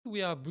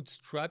we are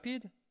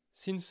bootstrapped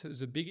since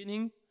the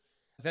beginning.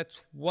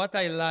 That's what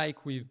I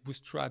like with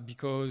Bootstrap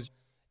because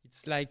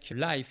it's like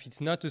life.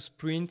 It's not a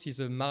sprint, it's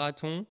a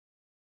marathon.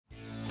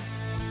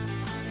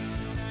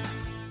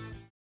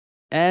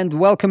 And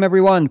welcome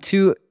everyone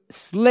to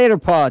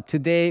SlaterPod.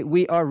 Today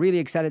we are really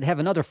excited to have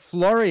another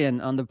Florian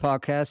on the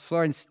podcast.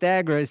 Florian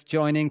Stègre is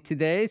joining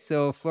today.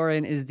 So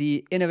Florian is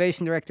the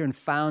innovation director and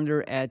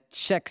founder at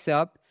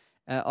Checksub,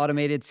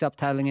 automated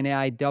subtitling and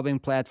AI dubbing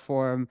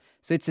platform.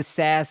 So it's a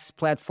SaaS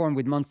platform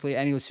with monthly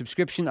annual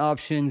subscription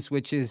options,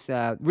 which is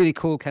really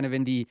cool kind of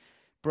in the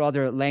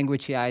broader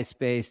language AI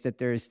space that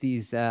there's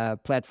these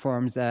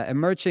platforms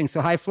emerging. So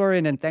hi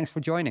Florian, and thanks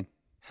for joining.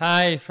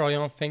 Hi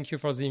Florian, thank you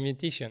for the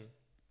invitation.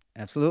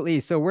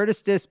 Absolutely. So where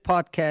does this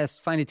podcast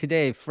find you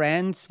today?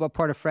 France? What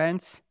part of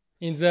France?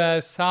 In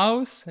the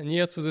south,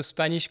 near to the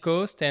Spanish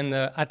coast and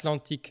the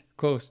Atlantic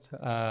coast,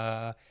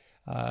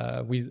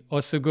 with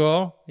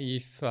Osegor,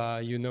 if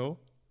you know.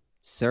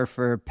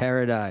 Surfer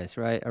paradise,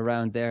 right?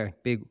 Around there.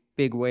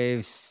 Big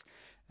waves.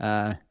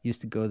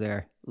 Used to go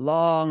there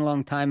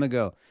long time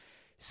ago.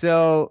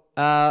 So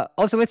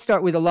also let's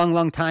start with a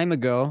long time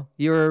ago.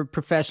 Your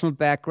professional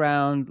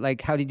background,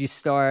 like how did you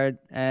start,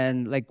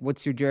 and like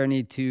what's your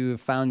journey to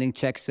founding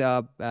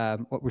Checksub?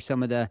 What were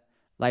some of the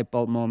light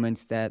bulb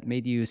moments that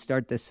made you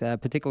start this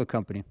particular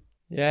company?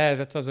 Yeah,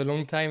 that was a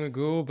long time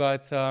ago.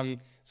 But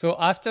so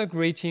after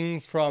graduating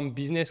from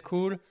business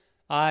school,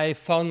 I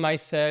found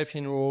myself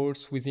in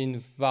roles within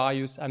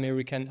various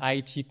American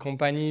IT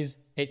companies,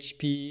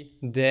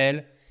 HP,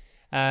 Dell.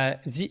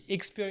 The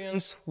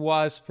experience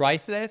was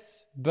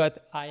priceless,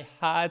 but I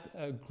had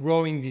a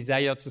growing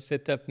desire to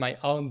set up my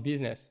own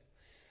business.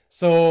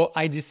 So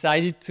I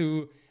decided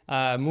to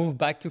move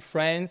back to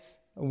France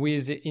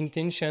with the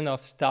intention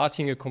of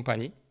starting a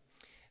company.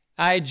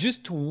 I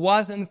just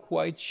wasn't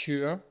quite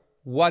sure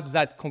what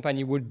that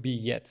company would be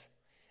yet.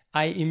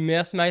 I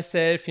immersed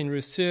myself in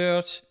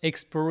research,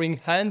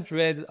 exploring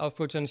hundreds of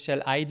potential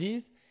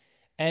ideas,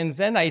 and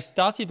then I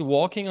started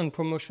working on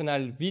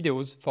promotional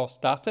videos for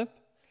startups.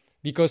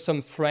 Because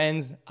some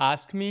friends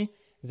asked me,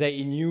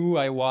 they knew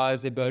I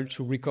was able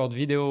to record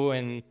video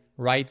and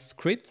write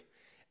script.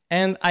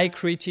 And I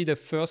created a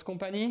first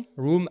company,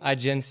 Room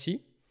Agency.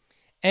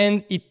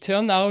 And it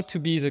turned out to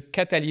be the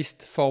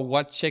catalyst for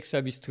what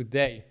Checksub is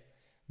today.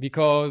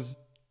 Because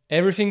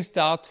everything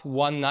started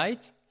one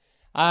night.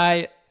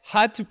 I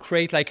had to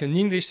create like an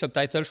English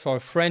subtitle for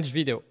a French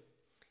video.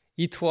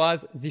 It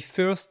was the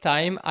first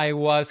time I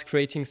was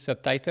creating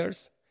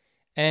subtitles.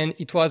 And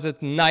it was a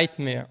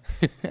nightmare.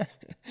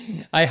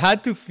 I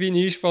had to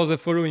finish for the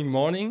following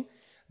morning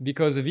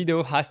because the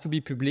video has to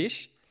be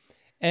published.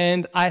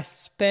 And I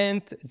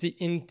spent the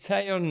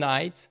entire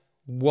night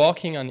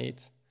working on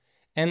it.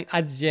 And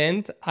at the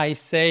end, I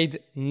said,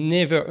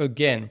 never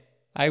again.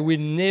 I will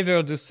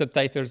never do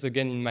subtitles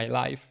again in my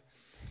life.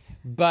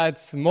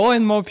 But more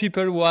and more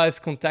people was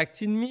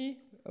contacting me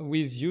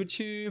with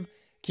YouTube,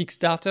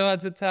 Kickstarter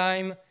at the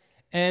time.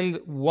 And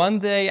one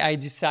day I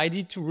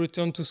decided to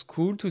return to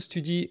school to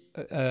study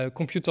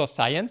computer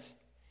science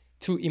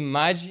to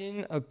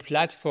imagine a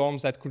platform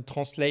that could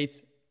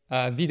translate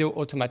video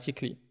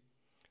automatically.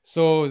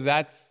 So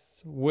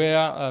that's where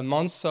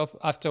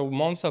after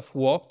months of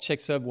work,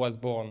 Checksub was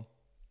born.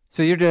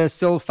 So you're the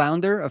sole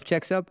founder of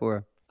Checksub,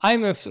 or?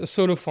 I'm a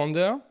solo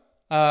founder.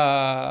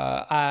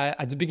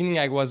 At the beginning,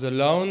 I was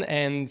alone,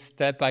 and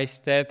step by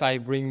step, I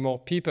bring more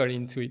people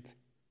into it.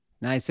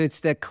 Nice. So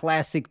it's the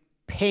classic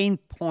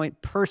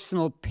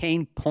personal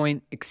pain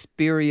point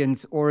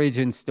experience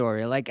origin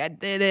story. Like I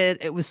did it,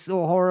 it was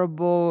so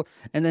horrible,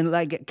 and then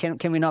like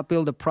can we not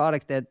build a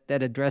product that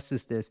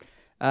addresses this?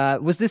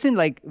 Was this in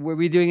like, were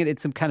we doing it in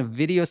some kind of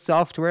video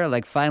software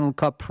like Final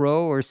Cut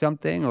Pro or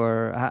something,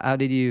 or how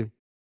did you?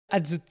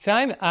 At the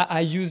time, I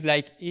used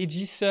like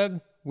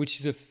Sub, which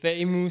is a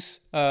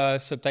famous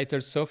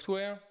subtitle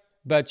software,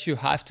 but you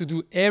have to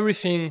do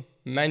everything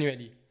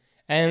manually.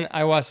 And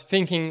I was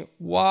thinking,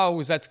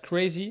 wow, that's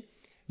crazy.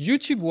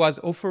 YouTube was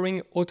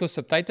offering auto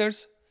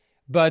subtitles,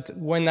 but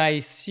when I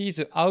see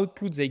the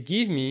output they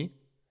give me,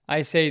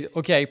 I said,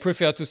 okay, I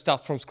prefer to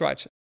start from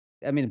scratch.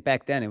 I mean,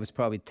 back then it was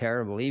probably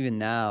terrible. Even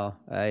now,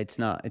 it's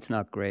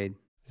not great.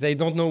 They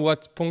don't know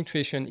what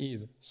punctuation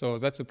is, so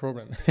that's a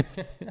problem.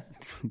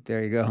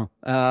 There you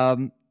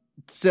go.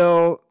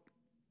 So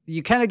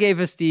you kind of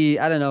gave us the,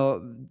 I don't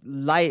know,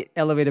 light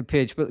elevator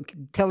pitch, but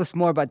tell us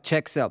more about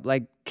Checksub,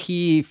 like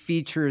key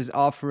features,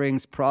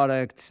 offerings,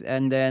 products,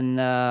 and then,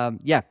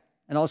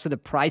 and also the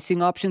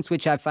pricing options,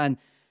 which I find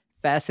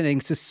fascinating.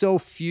 So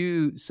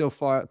few so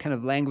far kind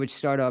of language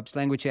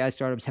AI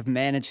startups have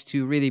managed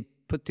to really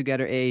put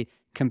together a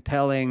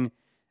compelling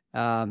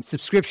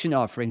subscription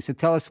offering. So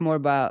tell us more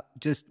about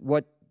just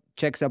what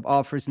Checksub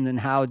offers, and then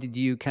how did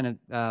you kind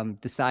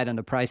of decide on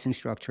the pricing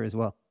structure as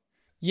well?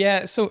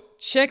 Yeah, so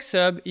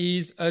Checksub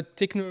is a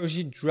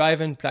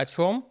technology-driven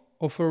platform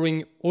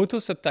offering auto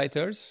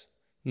subtitles,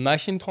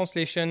 machine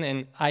translation,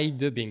 and AI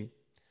dubbing.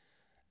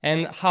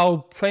 And our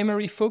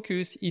primary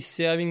focus is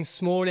serving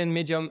small and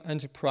medium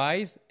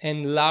enterprise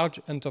and large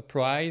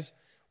enterprise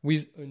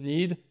with a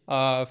need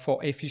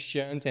for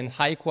efficient and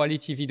high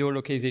quality video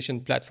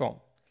localization platform.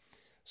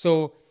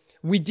 So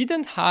we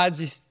didn't have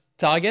this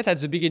target at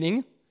the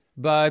beginning,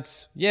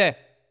 but yeah,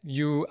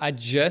 you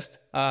adjust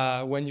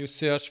when you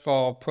search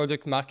for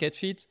product market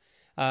fit,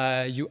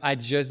 you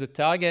adjust the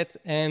target,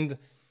 and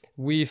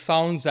we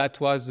found that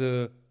was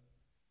the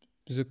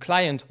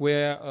client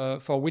where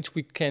for which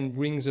we can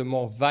bring the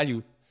more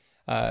value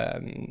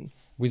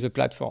with the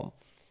platform.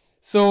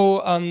 So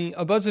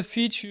about the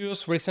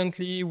features,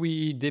 recently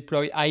we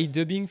deployed eye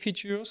dubbing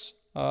features.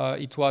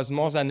 It was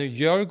more than a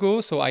year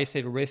ago, so I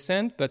said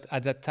recent, but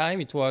at that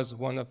time it was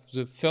one of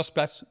the first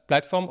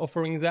platform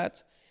offering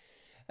that.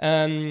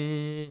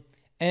 And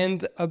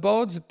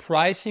about the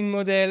pricing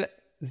model,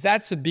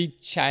 that's a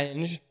big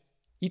challenge.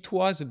 It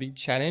was a big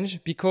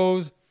challenge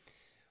because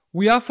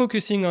we are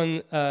focusing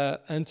on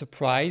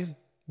enterprise,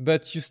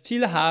 but you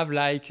still have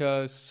like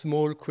a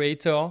small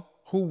creator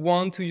who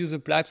want to use the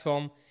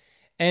platform.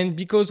 And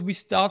because we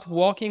start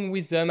working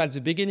with them at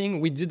the beginning,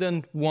 we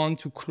didn't want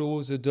to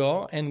close the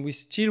door, and we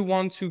still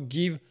want to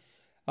give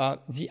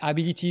the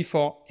ability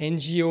for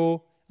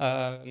NGO,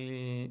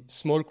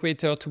 small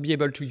creator, to be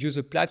able to use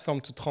the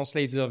platform to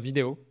translate their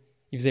video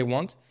if they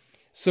want.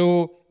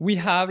 So we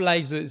have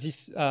like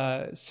this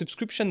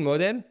subscription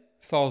model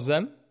for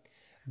them.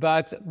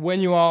 But when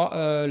you are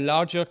a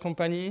larger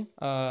company,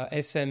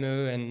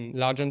 SME and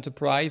large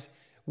enterprise,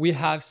 we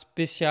have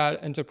special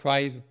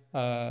enterprise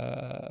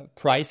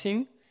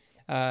pricing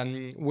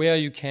where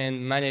you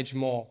can manage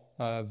more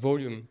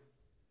volume.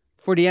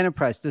 For the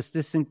enterprise, does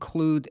this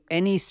include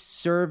any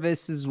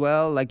service as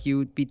well? Like you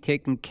would be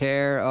taking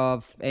care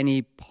of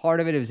any part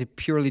of it? Or is it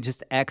purely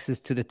just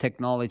access to the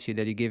technology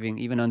that you're giving,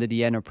 even under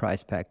the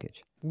enterprise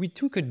package? We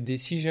took a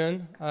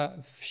decision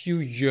a few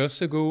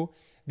years ago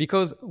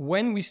because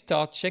when we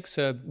start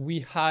Checksub,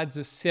 we had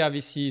the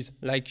services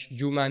like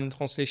human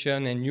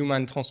translation and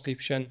human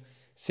transcription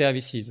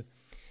services.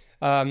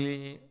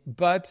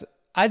 But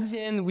at the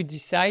end, we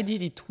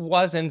decided it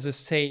wasn't the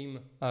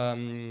same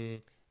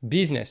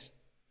business.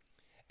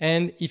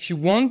 And if you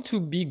want to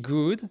be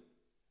good,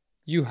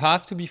 you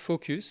have to be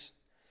focused.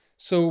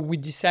 So we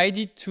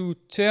decided to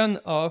turn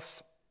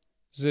off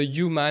the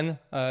human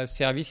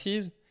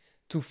services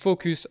to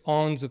focus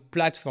on the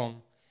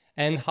platform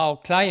and how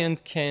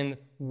client can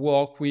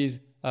work with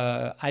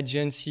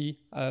agency,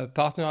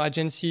 partner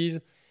agencies,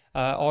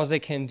 or they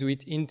can do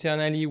it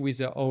internally with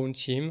their own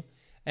team.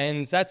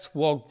 And that's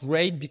worked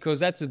great because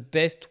that's the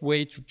best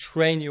way to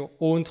train your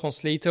own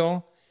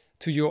translator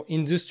to your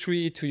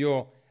industry, to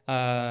your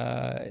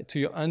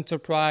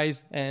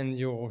enterprise and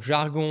your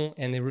jargon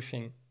and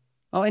everything.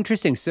 Oh,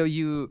 interesting. So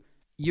you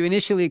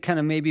initially kind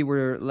of maybe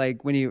were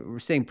like, when you were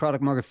saying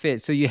product market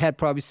fit, so you had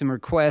probably some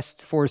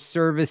requests for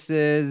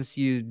services.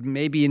 You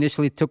maybe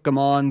initially took them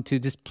on to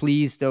just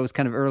please those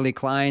kind of early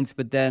clients,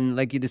 but then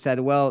like you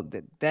decided, well,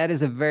 that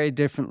is a very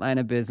different line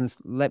of business.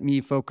 Let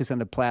me focus on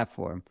the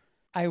platform.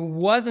 I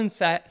wasn't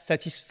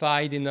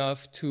satisfied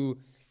enough to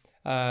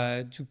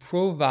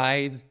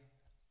provide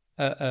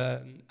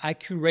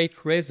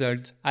accurate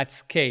result at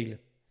scale,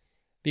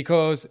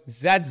 because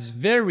that's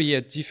very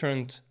a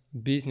different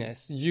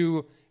business.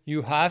 You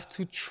have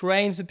to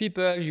train the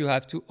people, you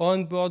have to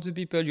onboard the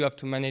people, you have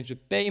to manage the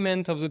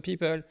payment of the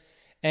people.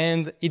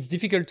 And it's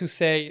difficult to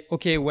say,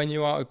 okay, when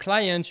you are a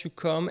client, you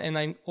come and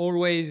I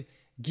always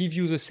give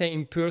you the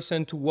same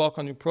person to work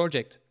on your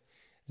project.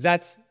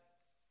 That's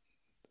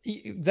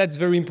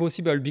very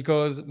impossible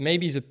because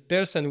maybe the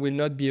person will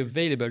not be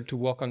available to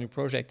work on your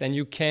project and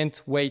you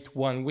can't wait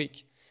 1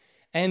 week.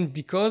 And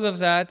because of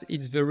that,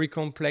 it's very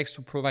complex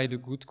to provide a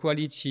good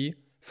quality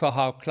for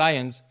our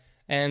clients.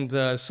 And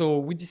so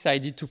we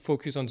decided to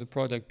focus on the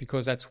product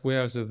because that's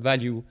where the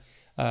value,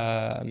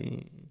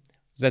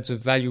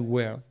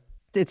 where.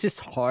 It's just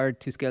hard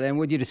to scale. And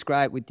what you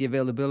described with the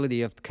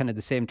availability of kind of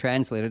the same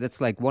translator,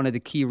 that's like one of the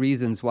key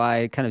reasons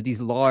why kind of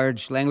these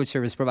large language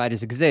service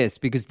providers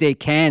exist, because they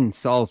can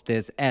solve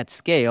this at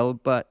scale,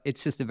 but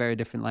it's just a very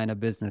different line of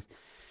business.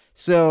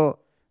 So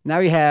now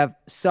you have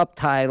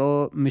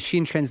subtitle,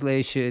 machine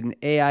translation,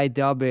 AI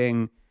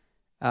dubbing.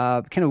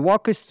 Kind of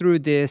walk us through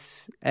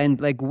this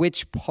and like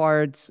which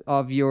parts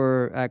of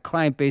your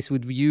client base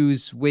would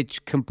use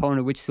which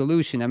component, which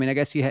solution. I mean, I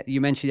guess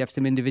you mentioned you have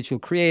some individual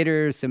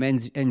creators, some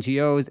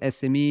NGOs,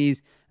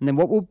 SMEs, and then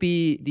what would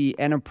be the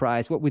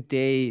enterprise? What would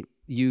they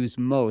use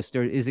most,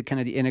 or is it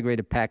kind of the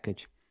integrated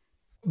package?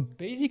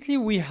 Basically,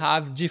 we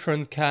have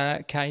different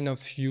kind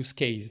of use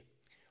case.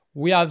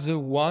 We have the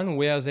one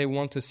where they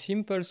want a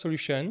simple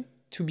solution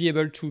to be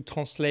able to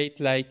translate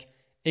like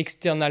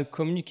external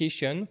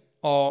communication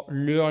or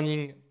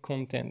learning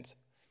content.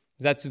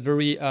 That's a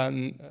very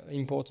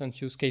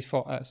important use case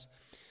for us.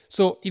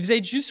 So if they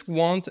just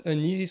want an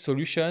easy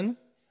solution,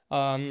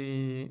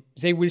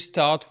 they will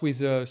start with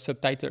the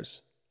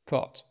subtitles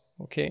part,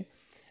 okay?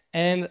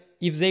 And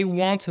if they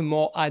want a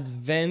more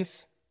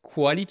advanced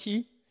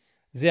quality,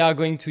 they are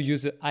going to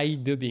use the eye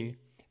dubbing,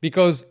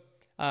 because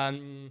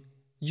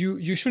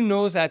you should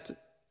know that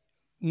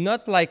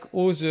not like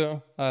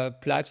other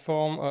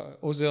platform,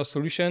 other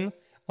solution,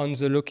 on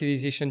the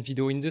localization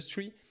video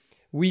industry,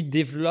 we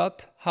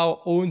develop our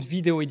own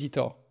video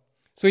editor.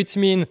 So it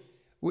means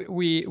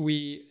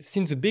we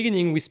since the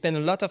beginning, we spent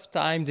a lot of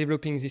time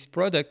developing this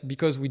product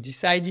because we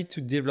decided to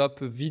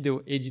develop a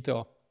video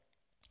editor.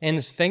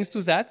 And thanks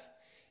to that,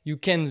 you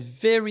can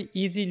very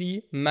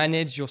easily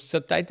manage your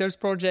subtitles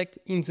project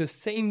in the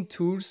same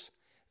tools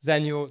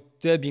than your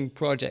dubbing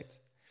project.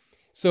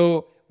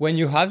 So when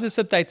you have the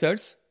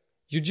subtitles,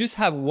 you just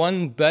have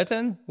one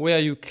button where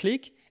you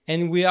click,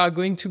 and we are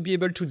going to be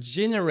able to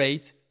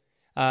generate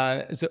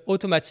the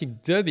automatic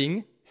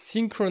dubbing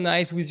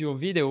synchronized with your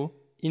video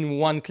in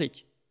one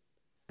click.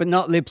 But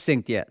not lip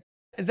synced yet.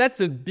 That's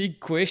a big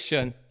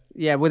question.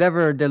 Yeah,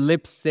 whatever the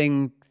lip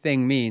sync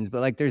thing means, but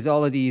like there's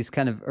all of these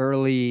kind of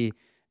early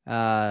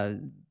I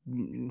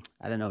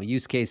don't know,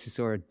 use cases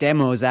or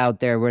demos out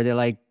there where they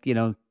like,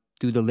 do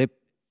the lip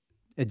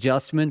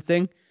adjustment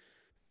thing.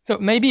 So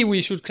maybe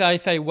we should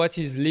clarify what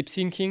is lip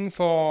syncing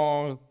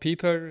for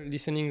people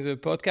listening to the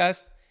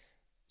podcast,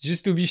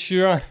 just to be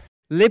sure.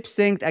 Lip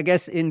synced, I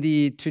guess, in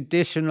the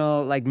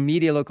traditional like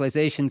media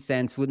localization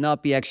sense, would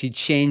not be actually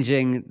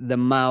changing the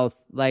mouth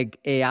like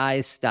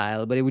AI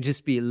style, but it would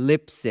just be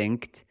lip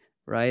synced,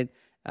 right?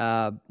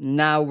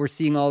 Now we're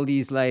seeing all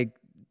these like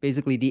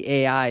basically the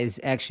AI is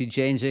actually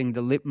changing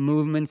the lip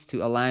movements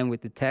to align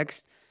with the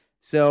text.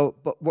 So,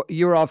 but what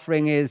you're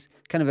offering is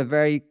kind of a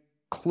very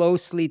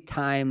closely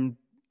timed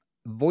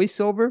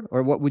voiceover,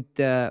 or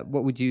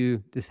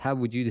how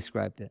would you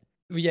describe that?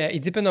 Yeah,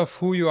 it depends on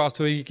who you are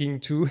talking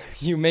to.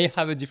 You may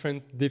have a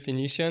different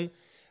definition,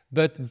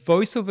 but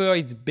voiceover,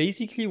 it's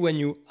basically when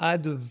you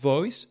add a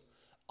voice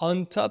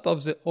on top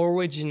of the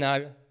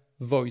original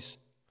voice.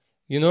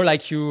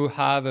 Like you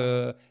have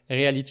a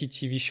reality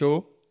TV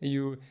show,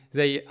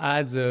 they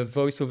add the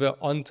voiceover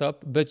on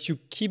top, but you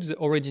keep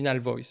the original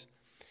voice.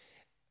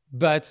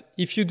 But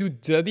if you do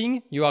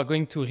dubbing, you are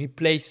going to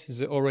replace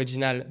the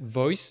original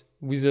voice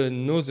with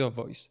another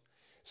voice.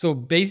 So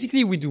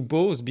basically we do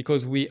both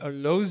because we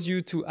allows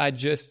you to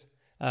adjust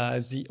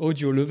the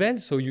audio level,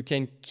 so you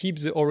can keep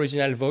the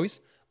original voice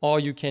or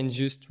you can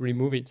just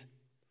remove it.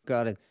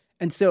 Got it.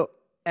 And so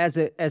as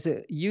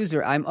a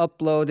user, I'm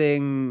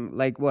uploading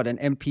like an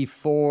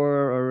MP4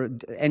 or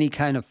any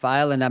kind of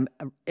file, and I'm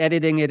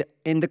editing it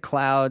in the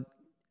cloud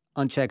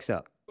on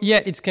Checksub.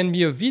 Yeah, it can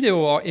be a video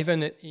or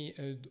even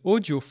an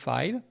audio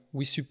file.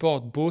 We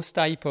support both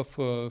type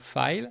of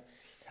file.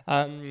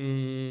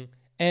 And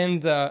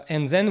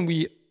then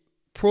we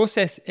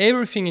process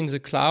everything in the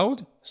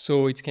cloud.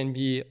 So it can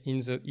be in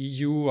the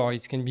EU or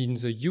it can be in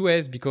the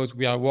US because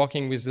we are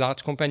working with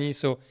large companies.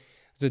 So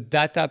the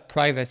data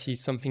privacy is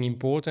something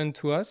important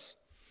to us.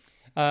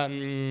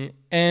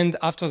 And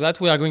after that,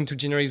 we are going to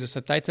generate the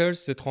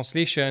subtitles, the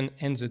translation,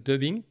 and the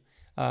dubbing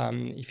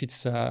if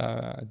it's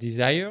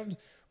desired.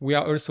 We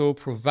are also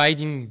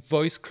providing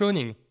voice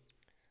cloning.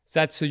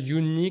 That's a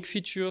unique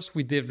feature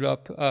we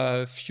developed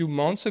a few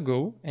months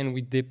ago, and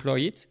we deploy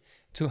it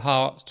to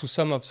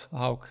some of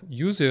our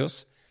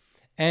users,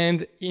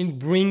 and it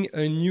bring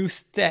a new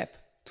step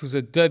to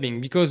the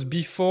dubbing, because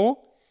before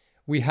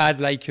we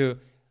had like a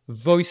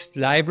voice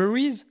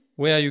libraries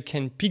where you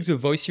can pick the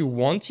voice you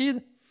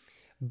wanted,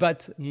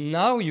 but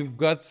now you've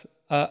got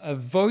a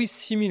voice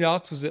similar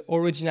to the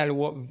original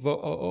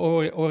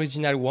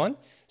one.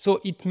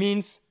 So it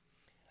means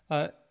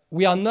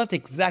we are not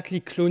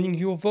exactly cloning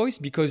your voice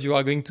because you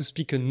are going to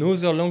speak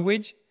another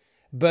language,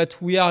 but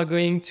we are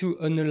going to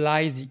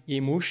analyze the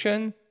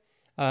emotion,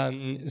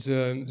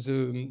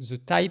 the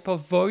type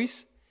of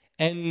voice,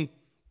 and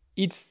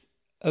it's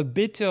a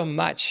better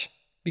match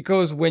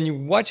because when you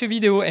watch a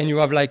video and you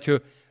have like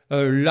a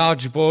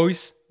large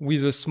voice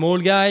with a small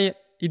guy,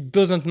 it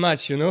doesn't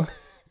match,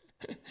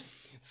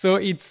 So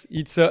it's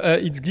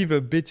give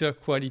a better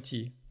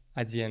quality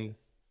at the end.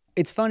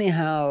 It's funny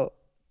how,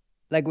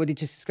 like what you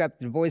just described,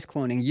 the voice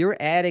cloning, you're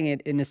adding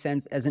it in a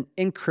sense as an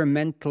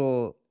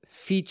incremental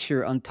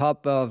feature on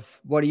top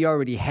of what you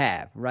already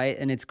have, right?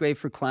 And it's great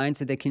for clients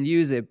that they can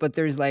use it. But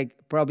there's like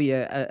probably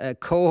a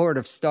cohort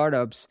of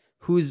startups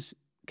whose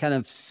kind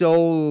of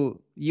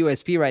sole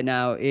USP right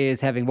now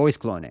is having voice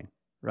cloning,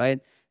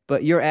 right?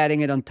 But you're adding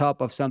it on top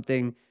of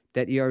something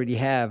that you already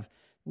have.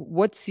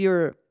 What's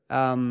your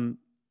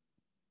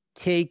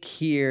take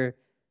here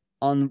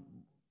on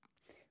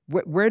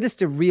where does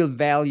the real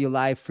value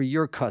lie for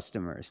your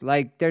customers?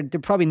 Like they're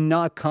probably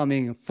not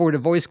coming for the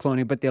voice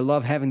cloning, but they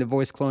love having the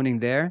voice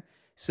cloning there.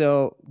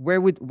 So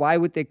why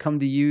would they come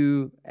to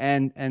you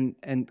and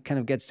kind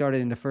of get started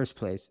in the first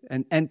place?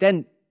 And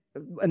then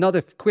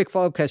another quick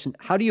follow-up question: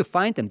 how do you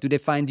find them? Do they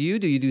find you?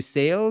 Do you do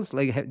sales?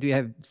 Like do you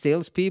have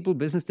salespeople,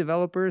 business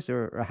developers,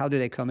 or how do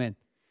they come in?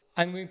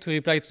 I'm going to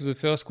reply to the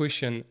first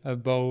question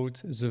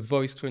about the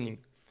voice cloning.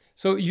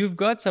 So you've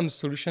got some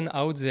solution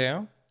out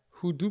there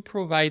who do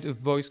provide a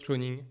voice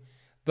cloning,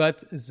 but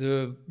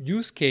the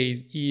use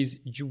case is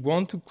you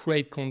want to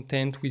create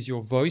content with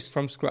your voice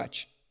from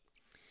scratch.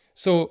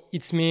 So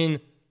it means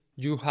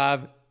you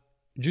have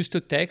just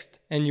a text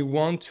and you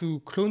want to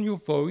clone your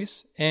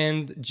voice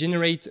and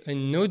generate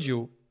an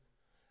audio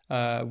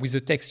with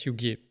the text you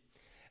give.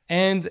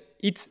 And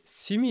it's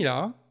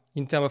similar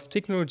in terms of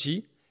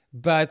technology,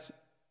 but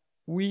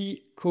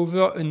we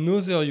cover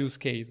another use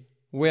case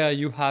where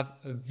you have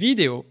a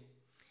video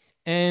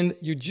and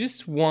you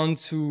just want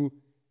to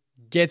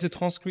get the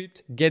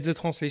transcript, get the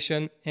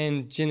translation,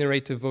 and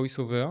generate a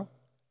voiceover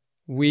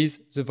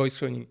with the voice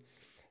cloning.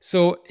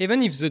 So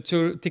even if the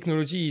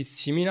technology is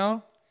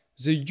similar,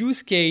 the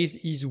use case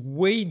is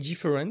way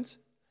different,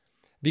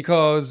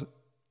 because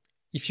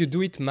if you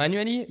do it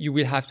manually, you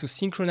will have to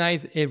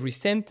synchronize every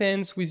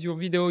sentence with your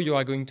video. You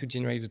are going to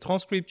generate the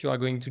transcript. You are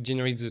going to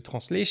generate the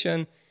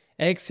translation,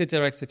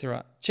 etc.,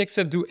 etc.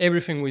 Checksub do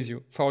everything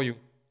for you.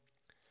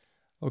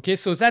 Okay,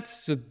 so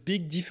that's the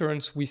big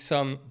difference with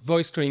some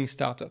voice cloning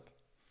startup.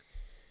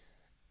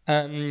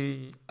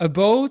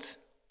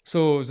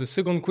 So the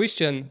second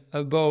question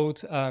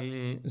about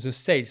the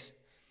sales.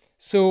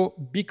 So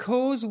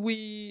because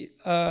we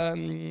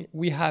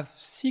have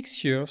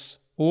 6 years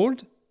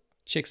old,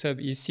 Checksub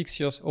is 6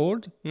 years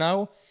old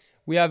now,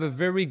 we have a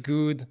very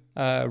good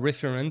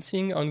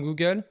referencing on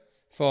Google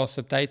for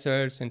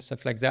subtitles and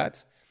stuff like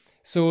that.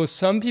 So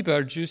some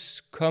people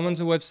just come on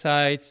the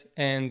website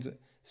and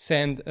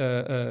send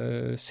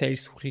a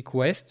sales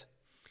request.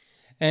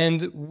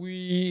 And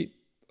we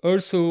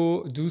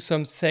also do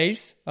some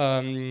sales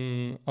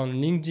on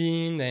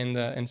LinkedIn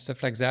and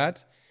stuff like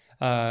that.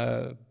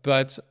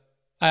 But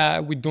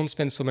we don't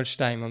spend so much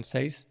time on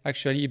sales,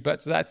 actually.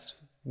 But that's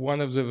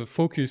one of the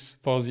focus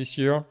for this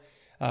year.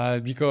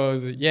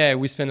 Because,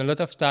 we spend a lot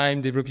of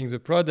time developing the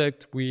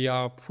product we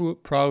are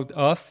proud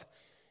of.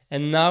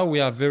 And now we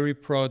are very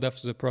proud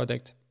of the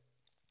product.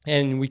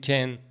 And we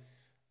can,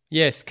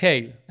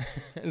 scale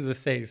the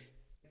sales.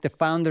 The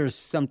founders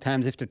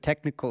sometimes, if they're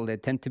technical, they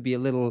tend to be a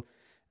little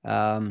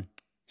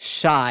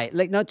shy.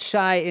 Like not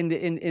shy in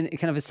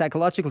kind of a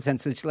psychological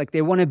sense. It's like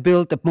they want to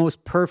build the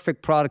most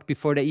perfect product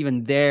before they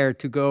even dare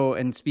to go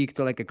and speak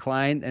to like a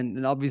client.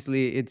 And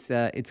obviously, it's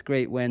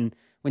great when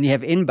you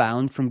have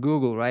inbound from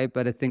Google, right?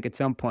 But I think at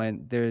some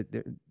point,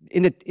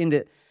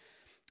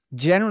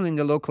 generally in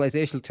the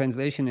localization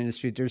translation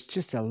industry, there's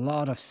just a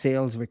lot of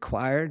sales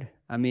required.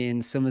 I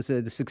mean, some of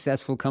the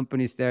successful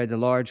companies there, the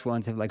large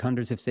ones, have like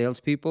hundreds of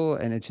salespeople,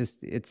 and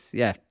it's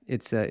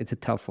a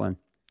tough one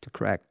to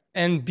crack.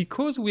 And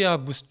because we are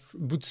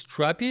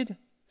bootstrapped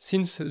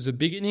since the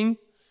beginning,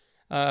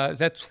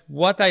 that's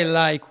what I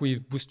like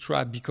with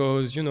Bootstrap,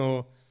 because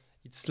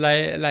it's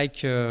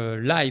like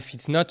life.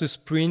 It's not a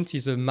sprint;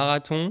 it's a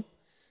marathon.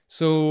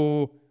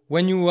 So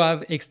when you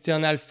have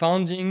external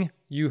funding,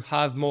 you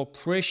have more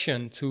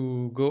pressure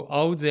to go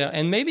out there,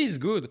 and maybe it's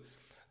good.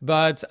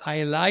 But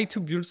I like to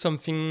build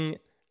something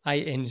I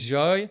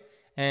enjoy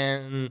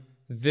and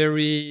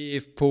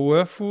very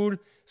powerful.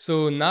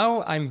 So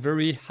now I'm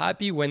very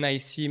happy when I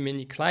see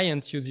many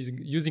clients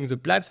using the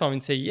platform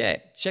and say,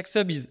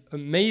 Checksub is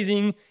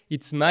amazing.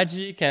 It's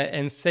magic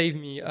and save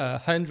me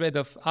 100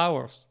 of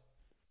hours.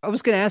 I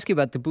was going to ask you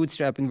about the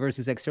bootstrapping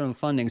versus external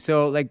funding.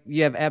 So like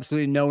you have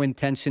absolutely no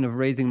intention of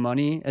raising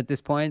money at this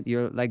point.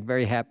 You're like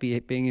very happy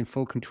being in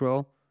full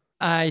control.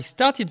 I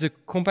started the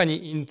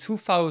company in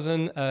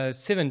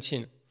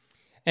 2017.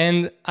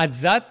 And at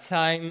that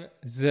time,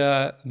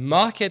 the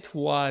market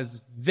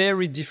was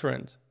very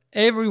different.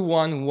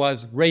 Everyone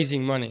was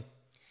raising money.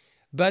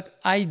 But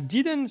I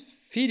didn't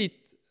feel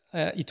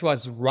it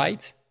was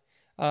right,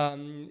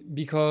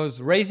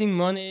 because raising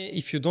money,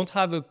 if you don't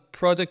have a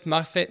product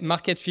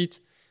market fit,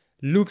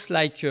 looks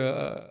like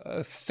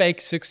a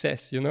fake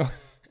success,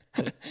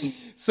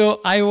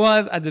 So I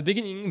was, at the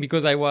beginning,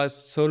 because I was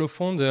solo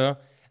founder,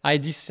 I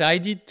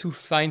decided to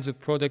find the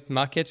product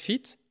market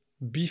fit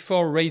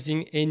before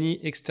raising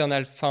any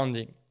external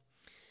funding.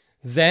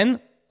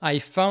 Then I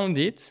found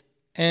it,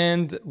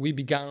 and we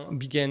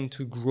began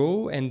to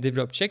grow and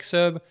develop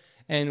Checksub,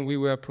 and we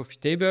were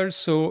profitable.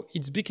 So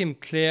it became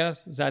clear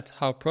that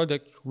our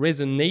product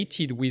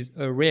resonated with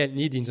a real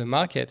need in the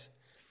market.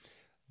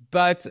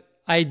 But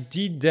I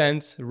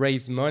didn't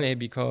raise money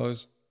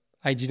because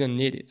I didn't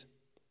need it.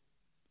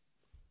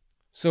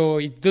 So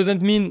it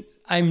doesn't mean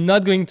I'm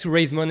not going to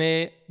raise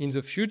money in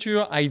the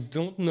future. I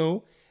don't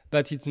know,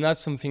 but it's not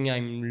something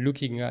I'm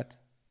looking at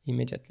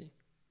immediately.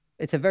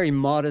 It's a very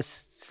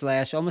modest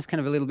 / almost kind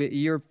of a little bit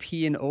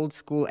European old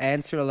school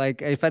answer.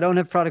 Like, if I don't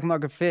have product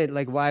market fit,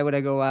 like why would I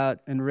go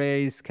out and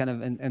raise kind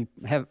of and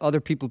have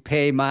other people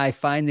pay my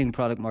finding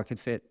product market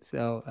fit?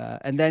 So,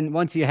 and then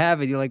once you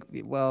have it, you're like,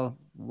 well,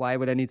 why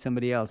would I need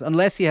somebody else?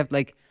 Unless you have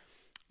like,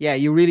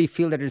 you really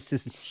feel that there's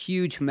this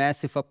huge,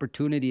 massive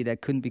opportunity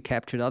that couldn't be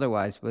captured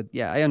otherwise. But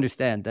I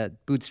understand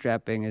that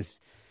bootstrapping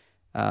is,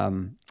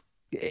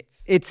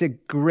 it's a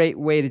great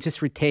way to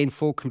just retain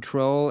full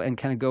control and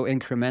kind of go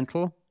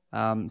incremental.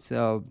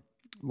 So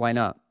why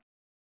not?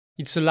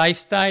 It's a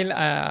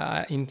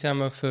lifestyle in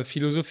terms of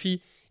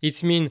philosophy.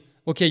 It means,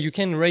 okay, you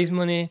can raise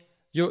money.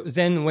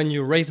 Then when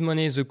you raise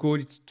money, the goal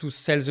is to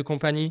sell the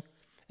company.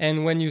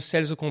 And when you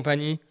sell the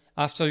company,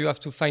 after you have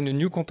to find a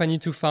new company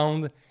to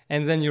found,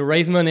 and then you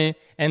raise money.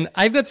 And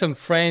I've got some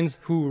friends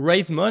who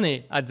raise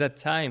money at that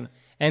time,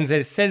 and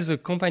they sell the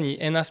company.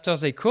 And after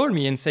they call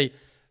me and say,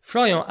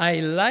 Florian,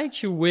 I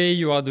like your way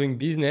you are doing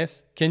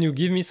business. Can you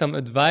give me some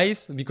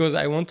advice? Because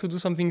I want to do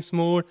something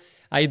small.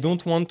 I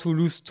don't want to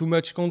lose too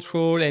much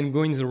control and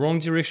go in the wrong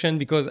direction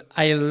because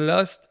I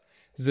lost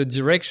the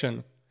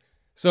direction.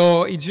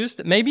 So it's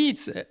just, maybe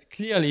it's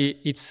clearly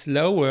it's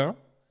slower,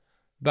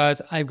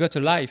 but I've got a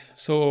life.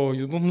 So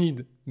you don't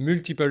need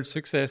multiple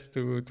success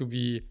to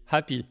be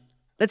happy.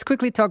 Let's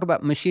quickly talk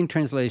about machine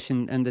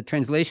translation and the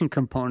translation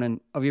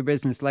component of your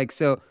business. Like,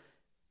 so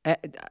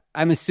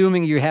I'm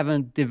assuming you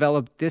haven't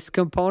developed this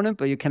component,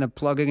 but you're kind of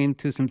plugging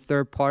into some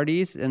third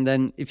parties. And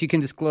then if you can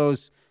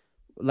disclose,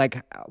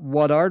 like,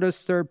 what are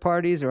those third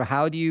parties, or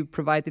how do you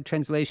provide the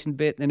translation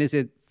bit? And is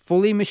it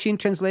fully machine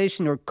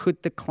translation, or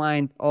could the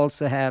client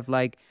also have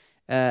like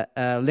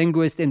a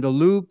linguist in the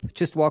loop?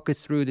 Just walk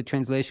us through the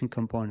translation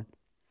component.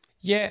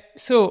 Yeah,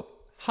 so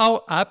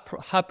how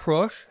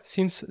approach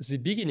since the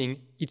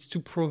beginning, it's to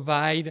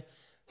provide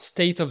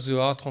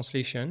state-of-the-art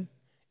translation,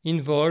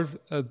 involve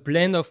a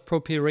blend of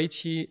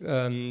proprietary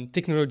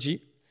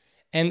technology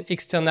and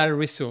external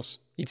resource.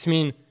 It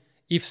means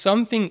if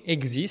something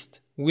exists,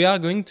 we are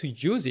going to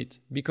use it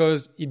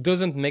because it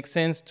doesn't make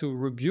sense to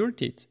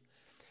rebuild it.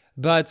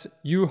 But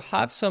you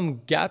have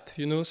some gap,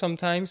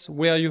 sometimes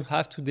where you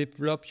have to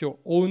develop your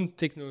own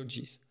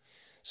technologies.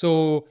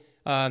 So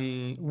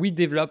we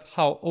develop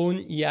our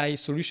own AI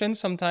solutions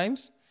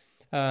sometimes,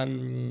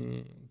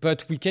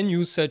 but we can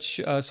use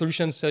such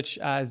solutions such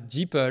as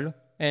DeepL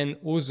and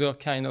other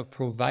kind of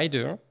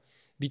provider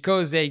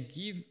because they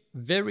give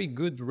very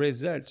good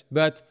result.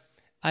 But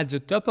at the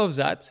top of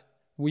that,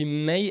 we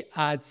may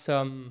add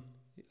some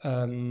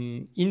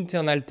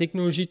internal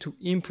technology to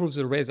improve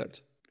the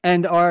result.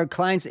 And are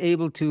clients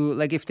able to,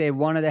 like, if they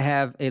wanted to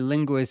have a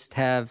linguist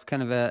have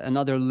kind of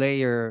another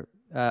layer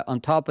on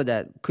top of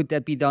that, could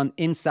that be done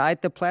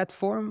inside the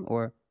platform,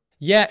 or?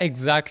 Yeah,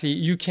 exactly.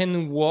 You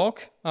can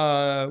work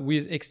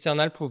with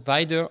external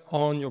provider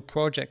on your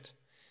project.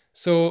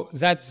 So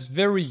that's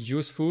very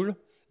useful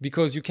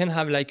because you can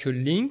have like a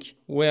link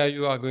where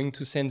you are going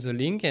to send the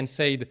link and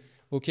say,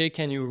 okay,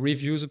 can you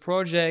review the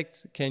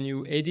project? Can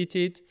you edit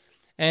it?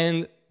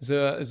 And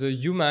the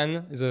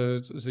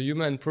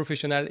human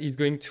professional is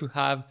going to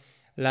have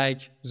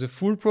like the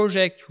full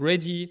project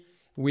ready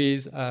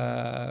with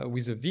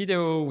a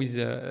video, with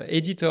an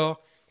editor,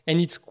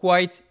 and it's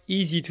quite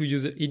easy to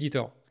use the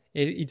editor.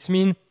 It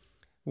means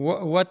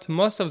what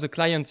most of the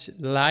clients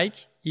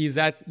like is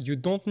that you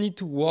don't need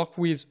to work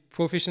with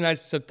professional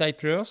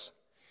subtitlers.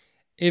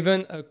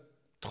 Even a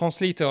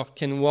translator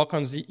can work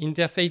on the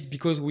interface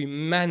because we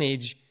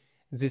manage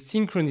the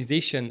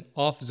synchronization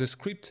of the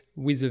script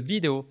with the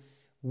video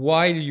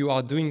while you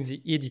are doing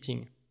the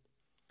editing.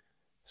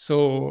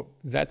 So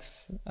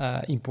that's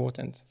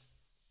important.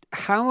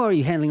 How are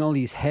you handling all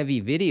these heavy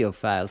video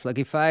files? Like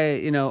if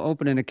I,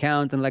 open an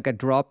account and like I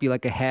drop you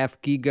like a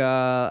half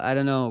giga, I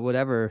don't know,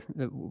 whatever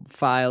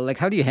file, like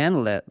how do you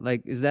handle that?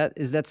 Like, is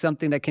that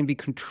something that can be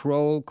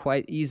controlled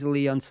quite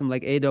easily on some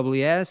like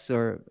AWS,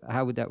 or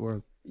how would that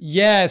work?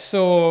 Yeah,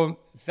 so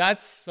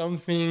that's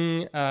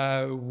something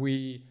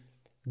we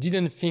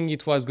didn't think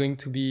it was going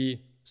to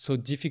be so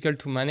difficult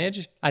to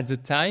manage at the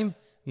time.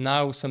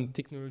 Now some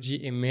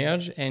technology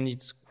emerged and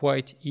it's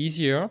quite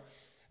easier.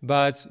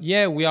 But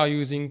yeah, we are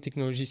using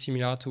technology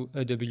similar to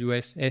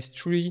AWS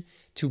S3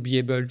 to be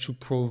able to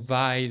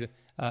provide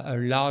a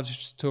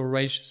large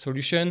storage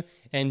solution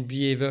and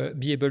be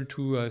able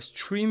to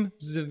stream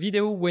the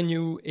video when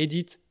you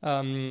edit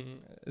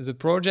the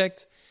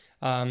project.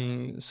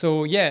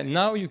 So yeah,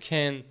 now you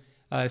can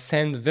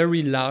send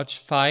very large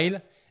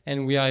file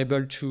and we are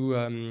able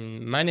to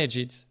manage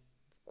it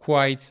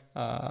quite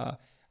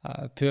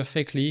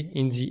perfectly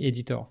in the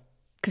editor.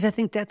 Because I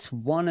think that's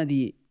one of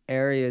the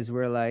areas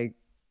where, like,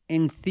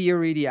 in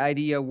theory, the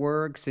idea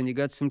works and you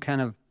got some kind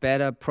of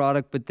beta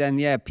product, but then,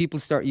 yeah, people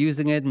start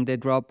using it and they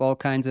drop all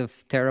kinds of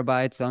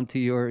terabytes onto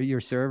your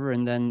server,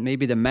 and then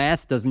maybe the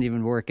math doesn't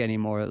even work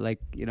anymore,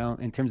 like,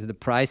 in terms of the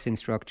pricing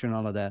structure and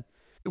all of that.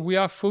 We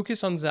are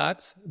focused on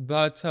that,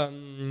 but,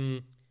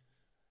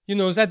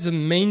 that's the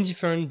main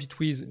difference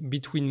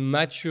between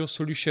mature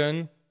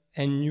solution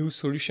and new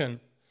solution.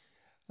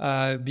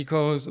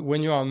 Because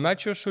when you are a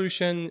mature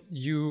solution,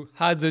 you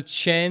had the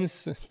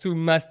chance to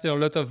master a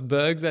lot of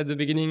bugs at the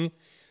beginning,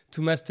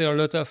 to master a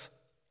lot of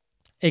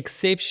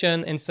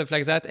exception and stuff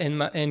like that,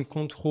 and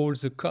control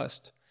the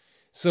cost.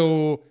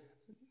 So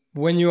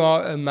when you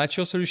are a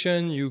mature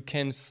solution, you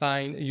can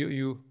find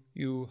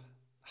you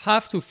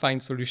have to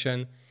find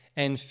solution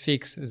and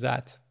fix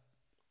that.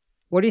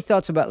 What are your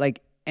thoughts about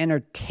like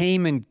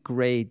entertainment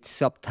grade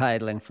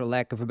subtitling, for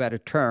lack of a better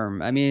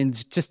term? I mean,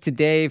 just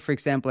today, for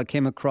example, I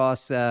came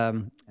across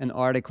an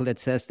article that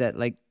says that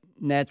like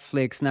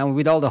Netflix, now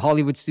with all the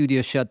Hollywood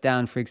studios shut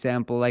down, for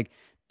example, like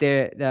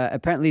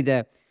apparently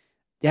they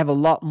have a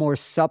lot more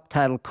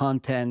subtitle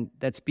content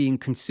that's being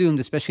consumed,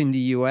 especially in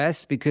the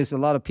US, because a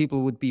lot of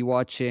people would be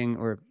watching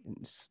or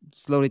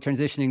slowly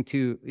transitioning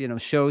to,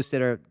 shows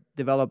that are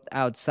developed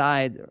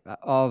outside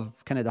of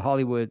kind of the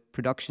Hollywood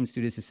production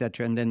studios,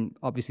 etc., and then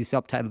obviously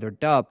subtitled or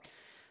dubbed.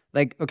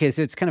 Like, okay,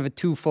 so it's kind of a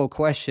twofold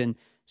question.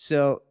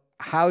 So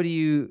have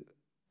you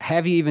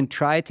even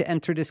tried to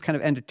enter this kind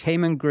of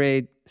entertainment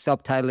grade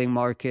subtitling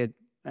market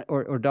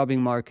or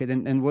dubbing market?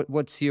 And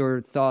what's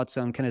your thoughts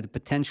on kind of the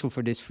potential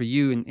for this for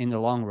you in the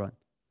long run?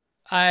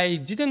 I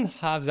didn't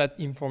have that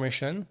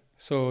information.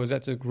 So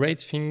that's a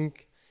great thing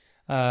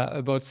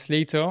about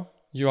Slater.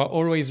 You are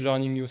always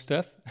learning new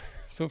stuff.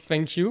 So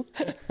thank you.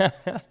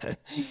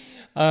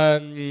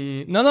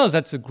 No,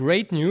 that's a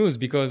great news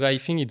because I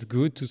think it's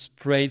good to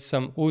spread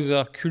some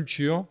other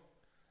culture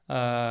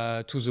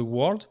to the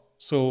world.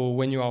 So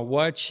when you are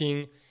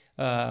watching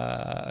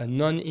a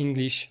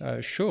non-English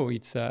show,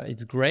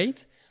 it's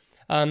great.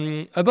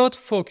 About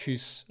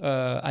focus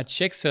at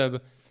Checksub,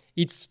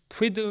 it's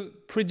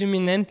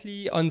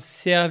predominantly on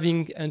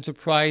serving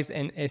enterprise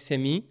and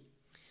SME.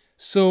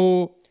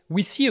 So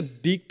we see a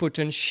big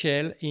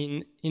potential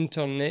in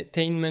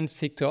entertainment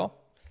sector.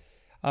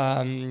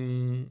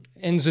 And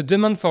the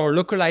demand for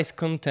localized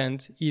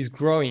content is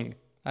growing,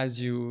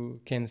 as you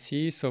can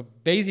see. So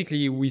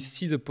basically, we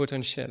see the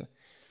potential.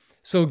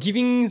 So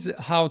given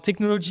our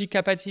technology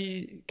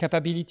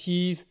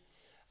capabilities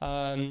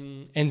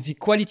and the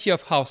quality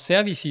of our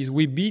services,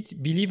 we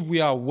believe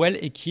we are well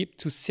equipped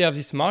to serve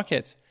this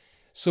market.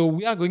 So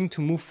we are going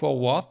to move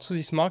forward to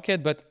this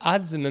market, but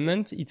at the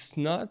moment, it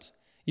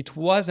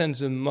wasn't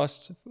the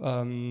most,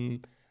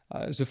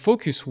 the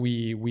focus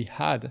we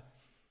had.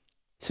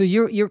 So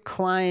your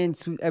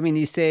clients, I mean,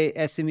 you say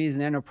SMEs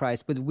and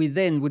enterprise, but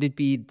within, would it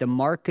be the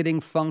marketing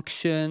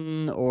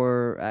function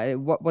or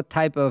what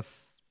type of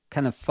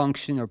kind of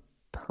function or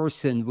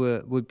person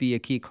would be a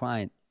key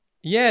client?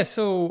 Yeah,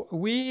 so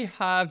we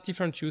have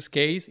different use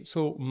cases.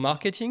 So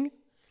marketing,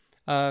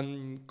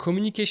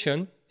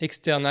 communication,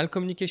 external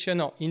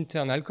communication or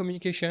internal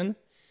communication,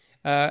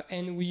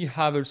 and we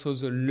have also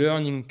the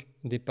learning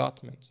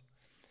department.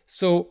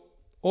 So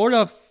all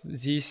of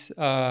these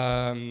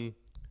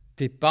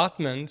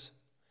departments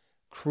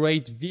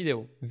create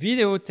video.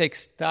 Video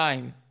takes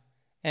time,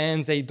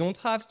 and they don't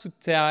have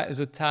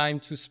the time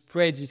to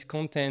spread this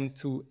content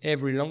to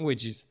every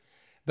languages.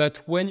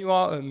 But when you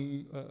are a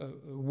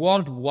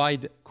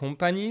worldwide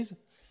company,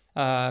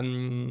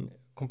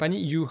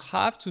 you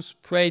have to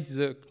spread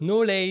the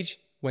knowledge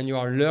when you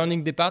are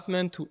learning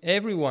department to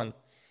everyone.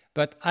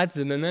 But at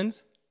the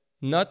moment,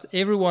 not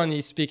everyone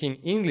is speaking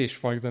English,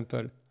 for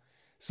example.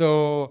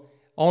 So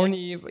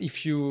only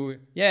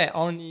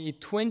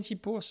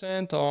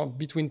 20% or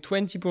between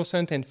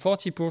 20% and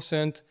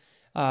 40%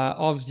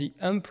 of the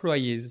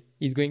employees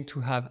is going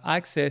to have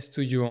access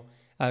to your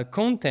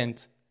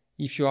content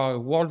if you are a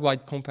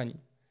worldwide company.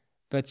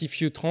 But if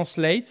you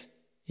translate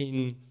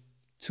in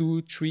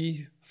 2,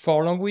 3,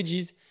 4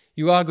 languages,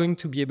 you are going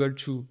to be able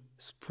to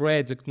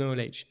spread the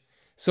knowledge.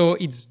 So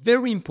it's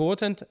very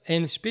important,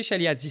 and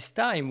especially at this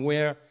time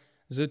where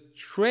the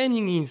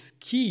training is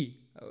key.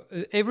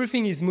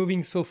 Everything is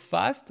moving so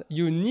fast.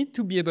 You need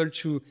to be able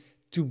to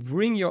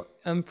bring your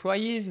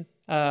employees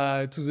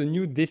to the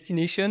new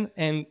destination,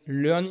 and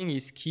learning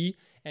is key,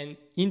 and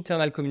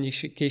internal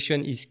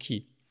communication is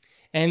key.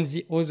 And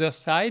the other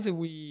side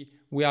we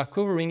are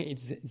covering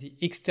is the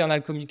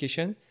external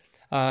communication.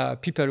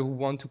 People who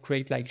want to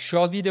create like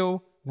short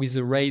video with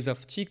the rise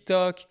of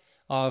TikTok,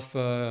 of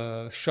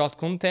short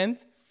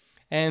content,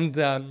 and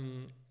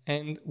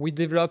we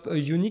develop a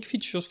unique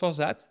features for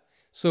that.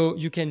 So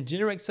you can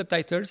generate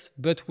subtitles,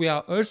 but we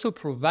are also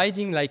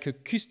providing like a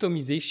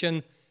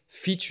customization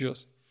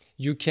features.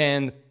 You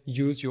can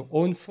use your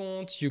own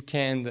font, you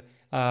can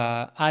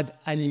add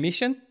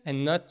animation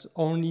and not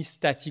only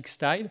static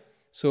style.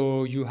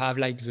 So you have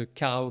like the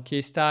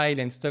karaoke style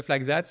and stuff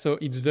like that. So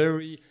it's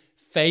very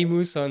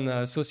famous on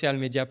a social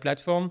media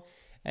platform,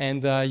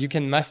 and you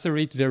can master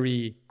it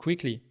very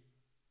quickly.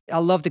 I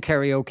love the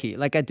karaoke.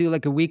 Like I do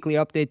like a weekly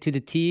update to the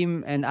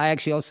team, and I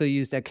actually also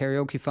use that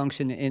karaoke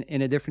function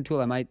in a different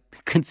tool. I might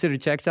consider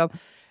Checksub.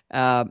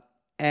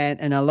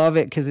 And I love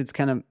it because it's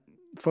kind of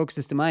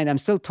focuses the mind. I'm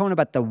still talking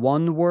about the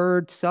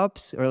 1-word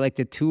subs or like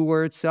the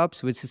 2-word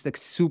subs, which is like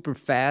super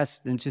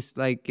fast and just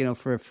like, you know,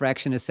 for a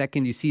fraction of a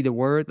second, you see the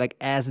word like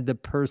as the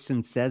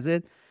person says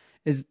it.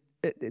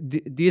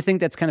 Do you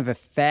think that's kind of a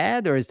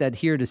fad, or is that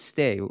here to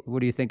stay? What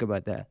do you think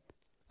about that?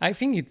 I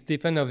think it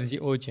depends on the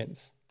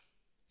audience.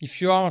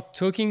 If you are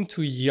talking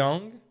to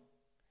young,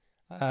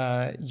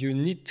 you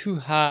need to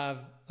have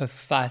a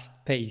fast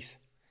pace.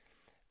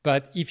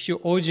 But if your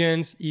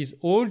audience is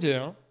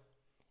older,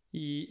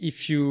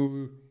 if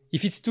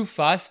it's too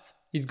fast,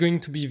 it's going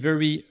to be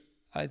very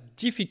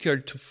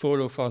difficult to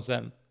follow for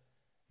them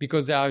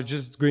because they are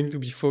just going to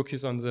be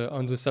focused on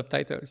the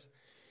subtitles.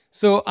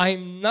 So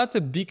I'm not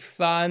a big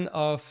fan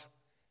of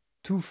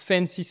too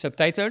fancy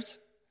subtitles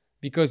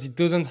because it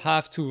doesn't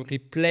have to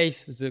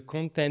replace the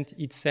content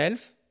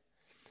itself.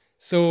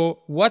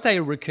 So what I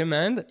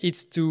recommend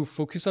is to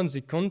focus on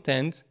the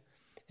content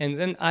and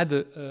then add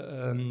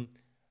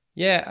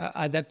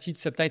adapted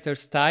subtitle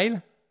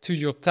style to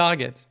your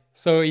target.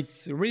 So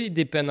it's really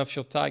depend of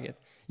your target.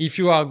 If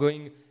you are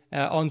going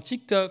on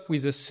TikTok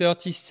with a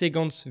 30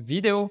 seconds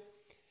video,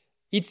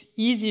 it's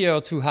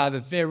easier to have a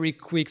very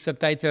quick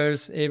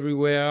subtitles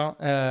everywhere.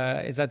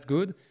 That's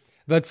good.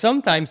 But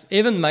sometimes,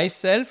 even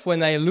myself,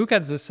 when I look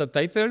at the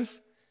subtitles,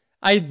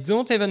 I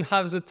don't even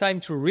have the time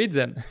to read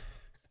them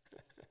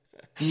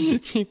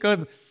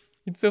because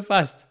it's so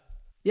fast.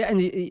 Yeah,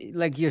 and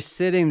like you're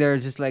sitting there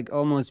just like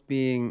almost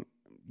being,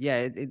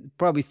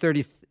 probably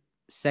 30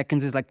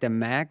 seconds is like the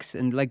max.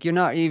 And like you're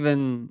not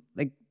even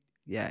like,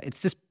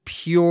 it's just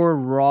pure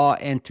raw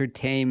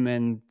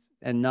entertainment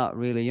and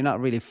you're not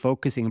really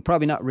focusing and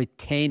probably not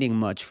retaining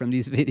much from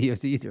these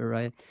videos either,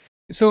 right?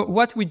 So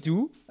what we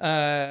do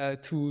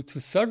to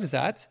solve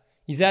that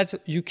is that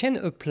you can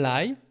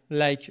apply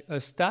like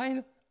a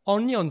style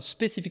only on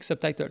specific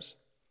subtitles.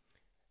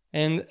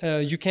 And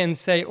you can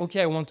say,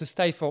 okay, I want a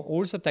style for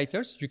all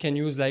subtitles. You can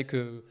use like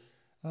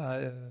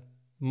a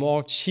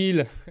more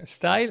chill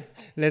style,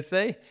 let's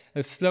say,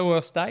 a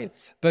slower style.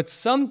 But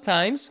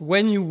sometimes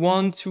when you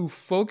want to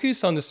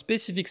focus on the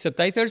specific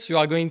subtitles, you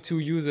are going to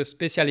use a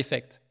special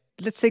effect.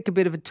 Let's take a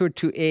bit of a tour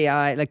to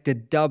AI, like the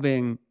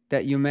dubbing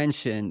that you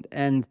mentioned.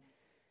 And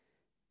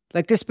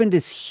like there's been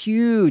this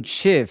huge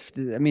shift.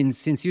 I mean,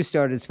 since you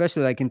started,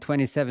 especially like in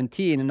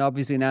 2017, and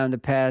obviously now in the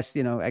past,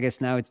 I guess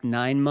now it's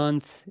 9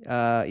 months,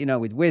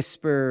 with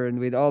Whisper and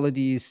with all of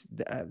these.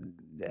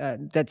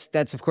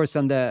 That's of course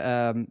on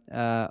the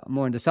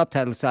more on the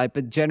subtitle side,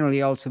 but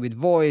generally also with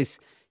voice,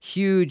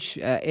 huge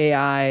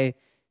AI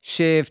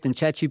shift and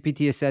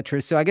ChatGPT,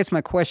 etc. So I guess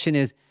my question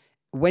is,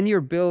 when you're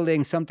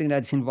building something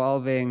that's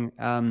involving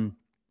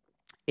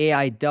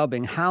AI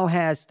dubbing, how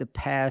has the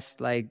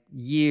past like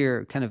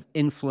year kind of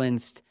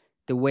influenced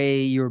the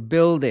way you're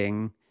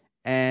building?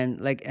 And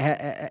like,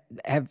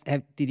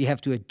 did you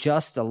have to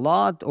adjust a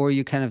lot, or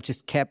you kind of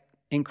just kept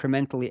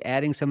incrementally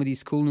adding some of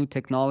these cool new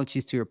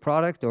technologies to your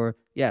product? Or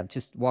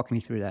just walk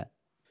me through that.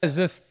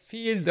 The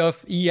field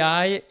of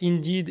AI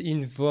indeed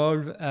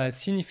evolved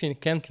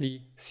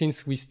significantly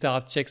since we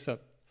start Checksub.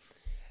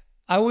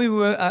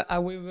 However,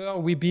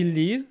 we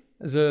believe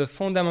the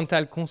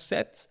fundamental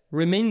concept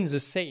remains the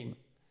same.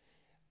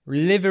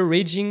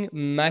 Leveraging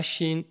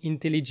machine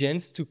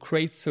intelligence to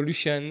create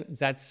solutions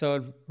that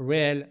solve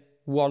real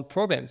world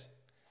problems.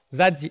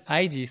 That's the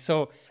idea.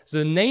 So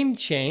the name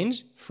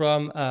changed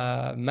from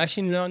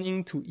machine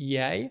learning to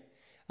AI,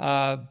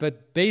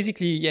 but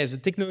basically, the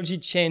technology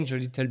changed a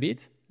little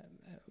bit,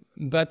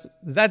 but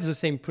that's the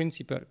same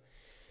principle.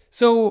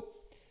 So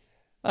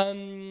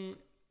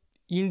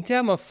in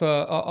terms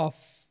of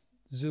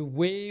the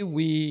way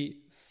we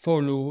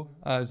follow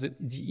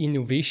the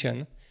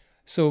innovation,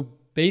 so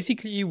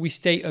basically, we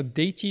stay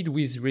updated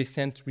with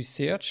recent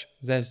research.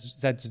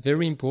 That's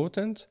very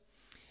important.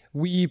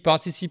 We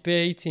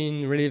participate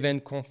in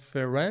relevant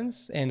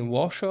conference and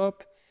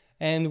workshop,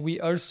 and we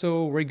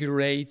also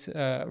regularly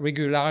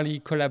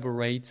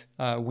collaborate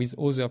with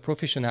other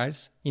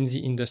professionals in the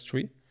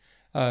industry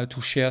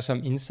to share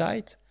some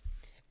insight.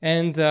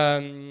 And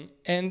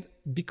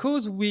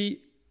because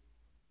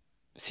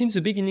since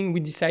the beginning, we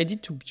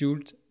decided to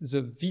build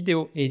the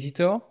video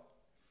editor,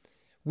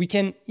 we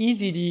can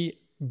easily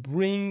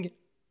bring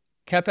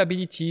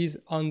capabilities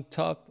on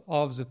top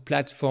of the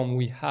platform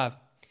we have.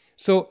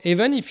 So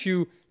even if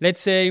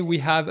let's say we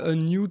have a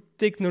new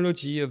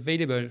technology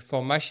available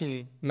for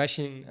machine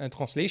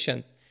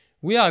translation,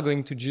 we are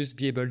going to just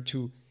be able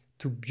to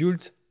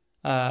build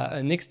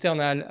an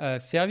external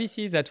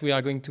services that we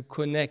are going to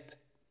connect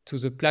to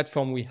the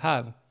platform we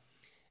have.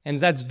 And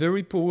that's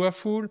very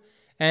powerful,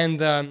 and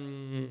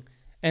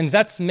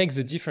that makes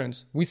the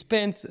difference. We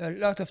spent a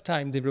lot of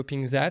time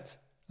developing that,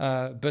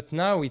 but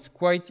now it's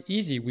quite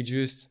easy. We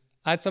just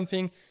add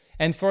something.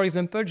 And for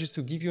example, just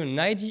to give you an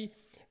idea,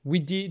 we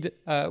did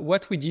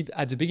what we did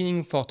at the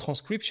beginning for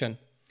transcription.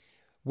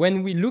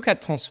 When we look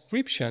at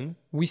transcription,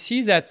 we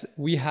see that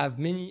we have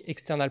many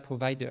external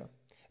providers,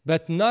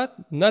 but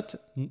not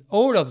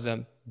all of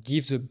them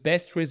give the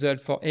best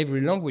result for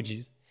every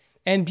languages.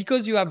 And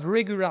because you have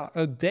regular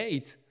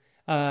updates,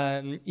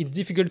 it's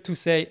difficult to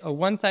say,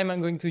 one time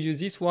I'm going to use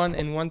this one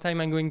and one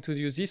time I'm going to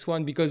use this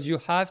one, because you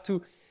have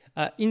to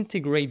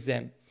integrate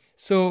them.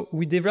 So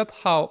we develop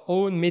our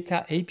own meta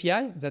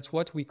API. That's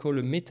what we call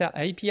a meta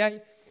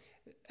API.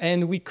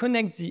 And we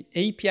connect the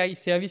API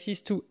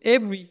services to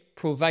every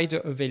provider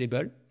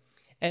available.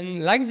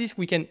 And like this,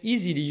 we can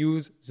easily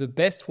use the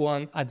best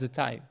one at the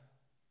time.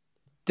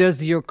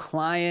 Does your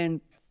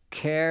client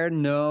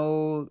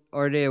know,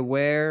 are they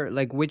aware,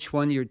 like which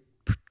one you're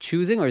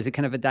choosing, or is it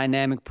kind of a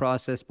dynamic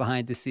process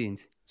behind the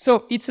scenes?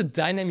 So it's a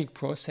dynamic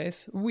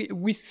process.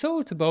 We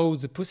thought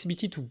about the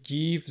possibility to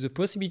give the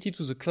possibility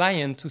to the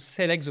client to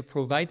select the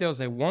providers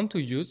they want to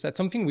use. That's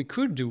something we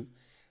could do.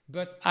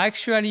 But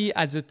actually,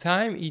 at the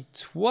time,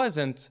 it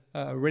wasn't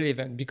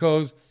relevant,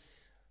 because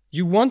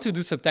you want to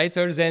do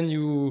subtitles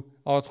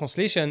or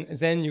translation,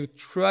 then you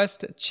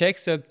trust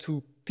Checksub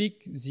to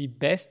pick the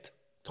best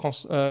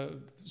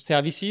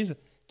services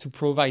to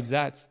provide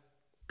that.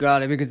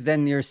 Got it, because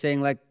then you're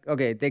saying like,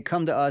 okay, they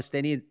come to us,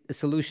 they need a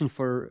solution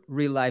for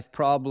real life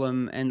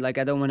problem, and like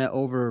I don't want to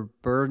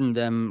overburden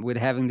them with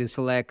having to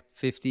select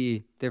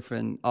 50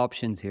 different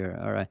options here.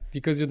 All right.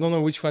 Because you don't know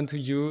which one to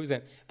use.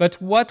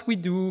 But what we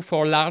do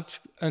for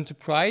large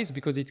enterprise,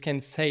 because it can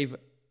save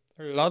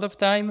a lot of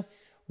time,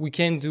 we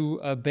can do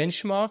a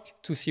benchmark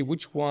to see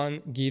which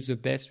one gives the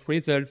best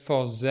result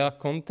for their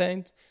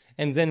content,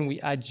 and then we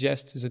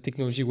adjust the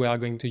technology we are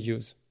going to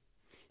use.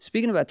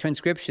 Speaking about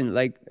transcription,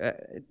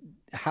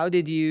 how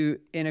did you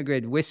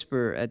integrate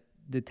Whisper at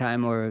the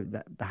time, or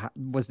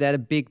was that a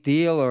big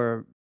deal?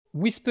 Or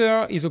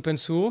Whisper is open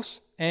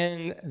source,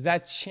 and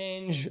that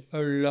changed a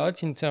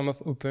lot in terms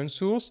of open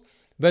source,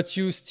 but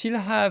you still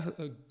have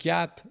a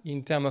gap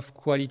in terms of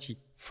quality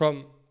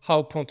from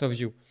our point of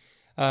view.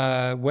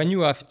 When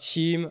you have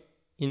team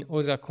in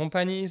other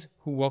companies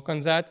who work on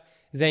that,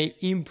 they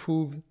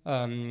improve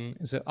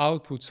the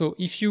output. So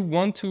if you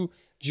want to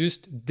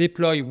just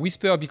deploy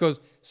Whisper,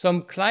 because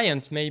some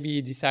clients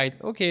maybe decide,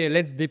 okay,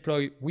 let's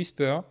deploy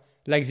Whisper.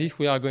 Like this,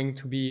 we are going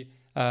to be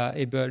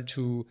able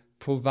to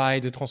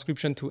provide the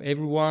transcription to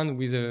everyone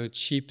with a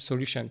cheap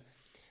solution.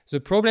 The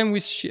problem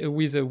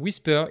with a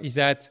Whisper is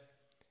that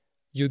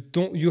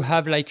you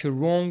have like a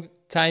wrong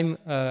time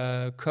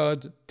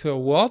code per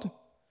word.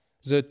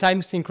 The time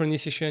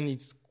synchronization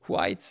is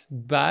quite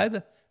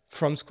bad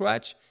from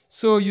scratch.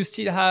 So you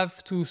still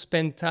have to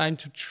spend time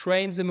to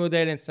train the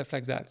model and stuff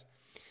like that.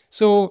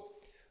 So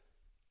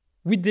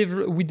we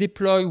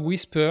deploy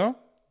Whisper,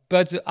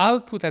 but the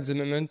output at the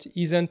moment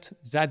isn't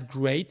that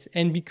great.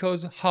 And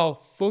because our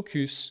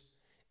focus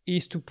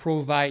is to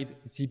provide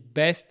the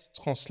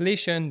best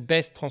translation,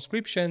 best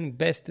transcription,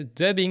 best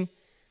dubbing,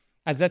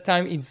 at that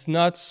time it's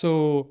not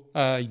so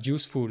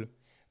useful.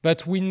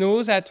 But we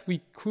know that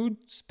we could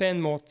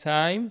spend more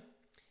time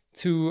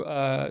to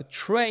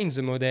train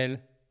the model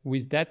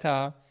with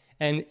data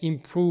and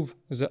improve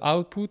the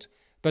output.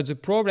 But the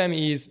problem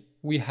is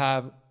we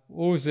have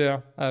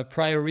other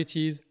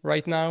priorities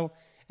right now,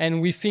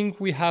 and we think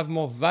we have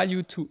more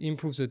value to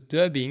improve the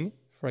dubbing,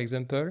 for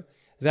example,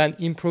 than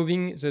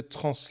improving the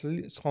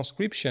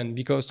transcription,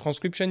 because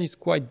transcription is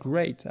quite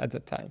great at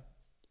that time.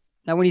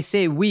 Now, when you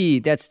say we,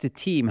 that's the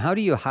team. How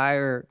do you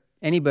hire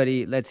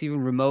anybody that's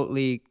even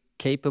remotely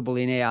capable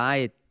in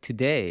AI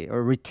today,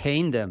 or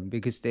retain them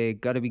because they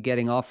got to be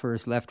getting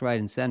offers left, right,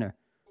 and center?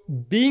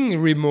 Being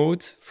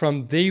remote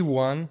from day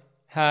one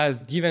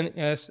has given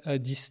us a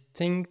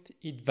distinct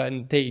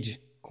advantage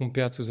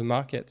compared to the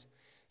market.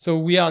 So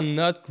we are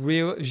not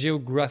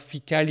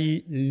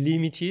geographically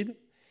limited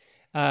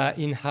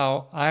in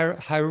our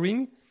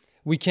hiring.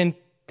 We can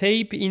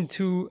tap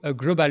into a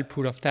global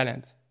pool of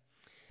talent.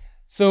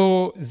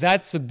 So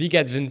that's a big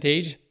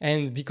advantage.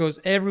 And because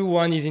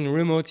everyone is in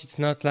remote, it's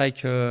not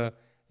like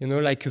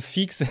like a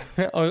fix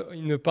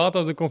in a part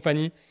of the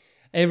company.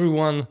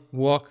 Everyone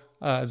work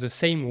the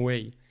same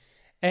way.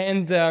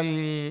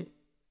 And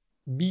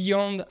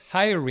beyond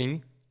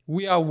hiring,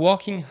 we are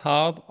working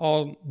hard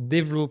on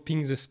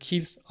developing the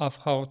skills of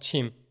our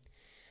team.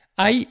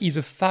 AI is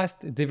a fast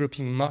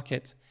developing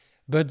market,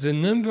 but the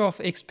number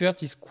of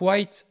experts is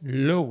quite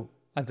low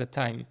at the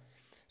time.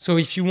 So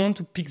if you want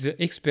to pick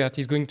the expert,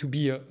 it's going to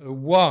be a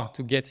war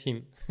to get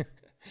him.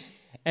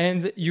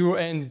 and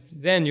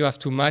then you have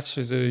to match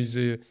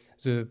the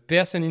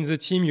person in the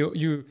team.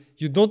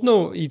 You don't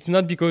know. It's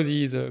not because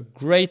he's a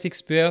great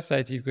expert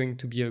that he's going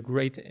to be a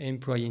great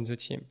employee in the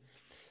team.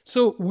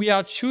 So we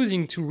are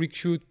choosing to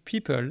recruit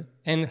people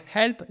and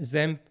help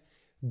them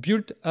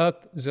build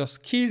up their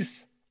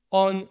skills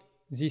on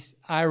these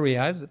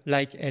areas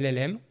like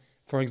LLM,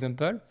 for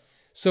example.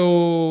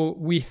 So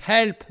we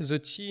help the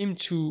team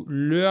to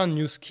learn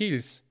new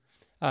skills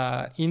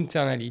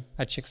internally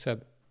at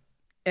Checksub.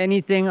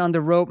 Anything on the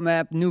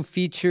roadmap, new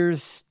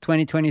features,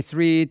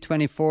 2023,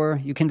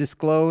 24, you can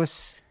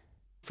disclose?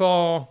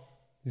 For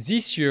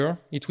this year,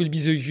 it will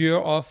be the year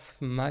of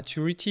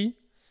maturity.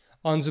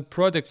 On the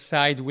product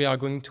side, we are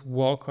going to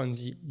work on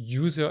the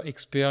user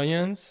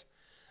experience.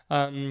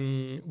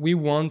 We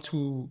want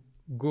to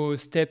go a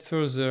step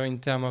further in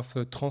terms of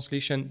a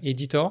translation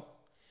editor.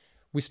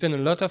 We spend a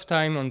lot of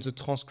time on the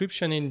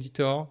transcription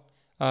editor.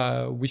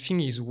 We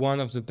think is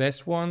one of the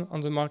best one on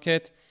the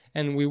market,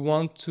 and we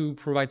want to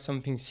provide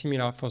something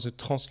similar for the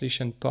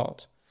translation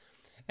part.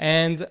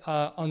 And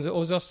on the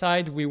other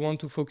side, we want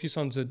to focus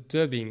on the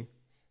dubbing.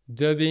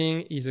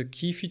 Dubbing is a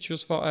key feature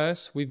for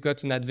us. We've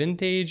got an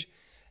advantage,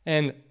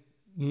 and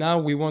now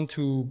we want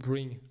to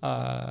bring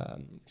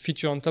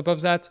feature on top of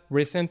that.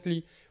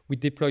 Recently, we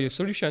deployed a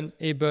solution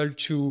able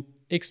to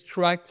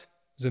extract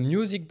the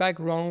music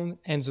background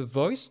and the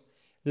voice.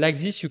 Like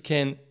this, you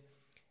can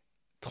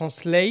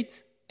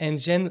translate and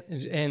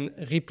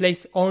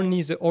replace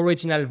only the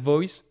original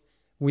voice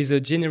with a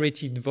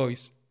generated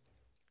voice.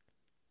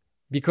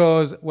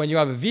 Because when you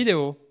have a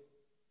video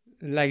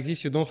like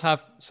this, you don't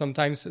have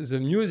sometimes the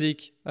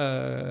music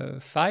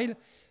file.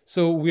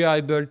 So we are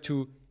able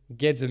to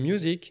get the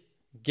music,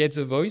 get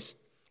the voice,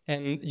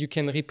 and you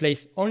can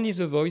replace only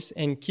the voice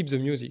and keep the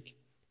music.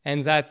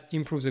 And that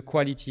improves the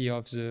quality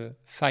of the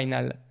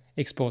final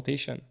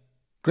exportation.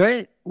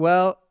 Great.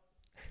 Well,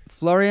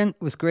 Florian,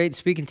 it was great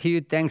speaking to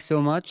you. Thanks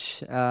so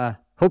much.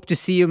 Hope to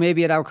see you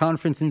maybe at our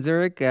conference in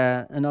Zurich.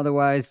 And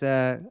otherwise,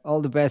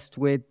 all the best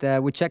with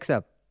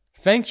Checksub.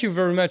 Thank you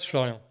very much,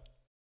 Florian.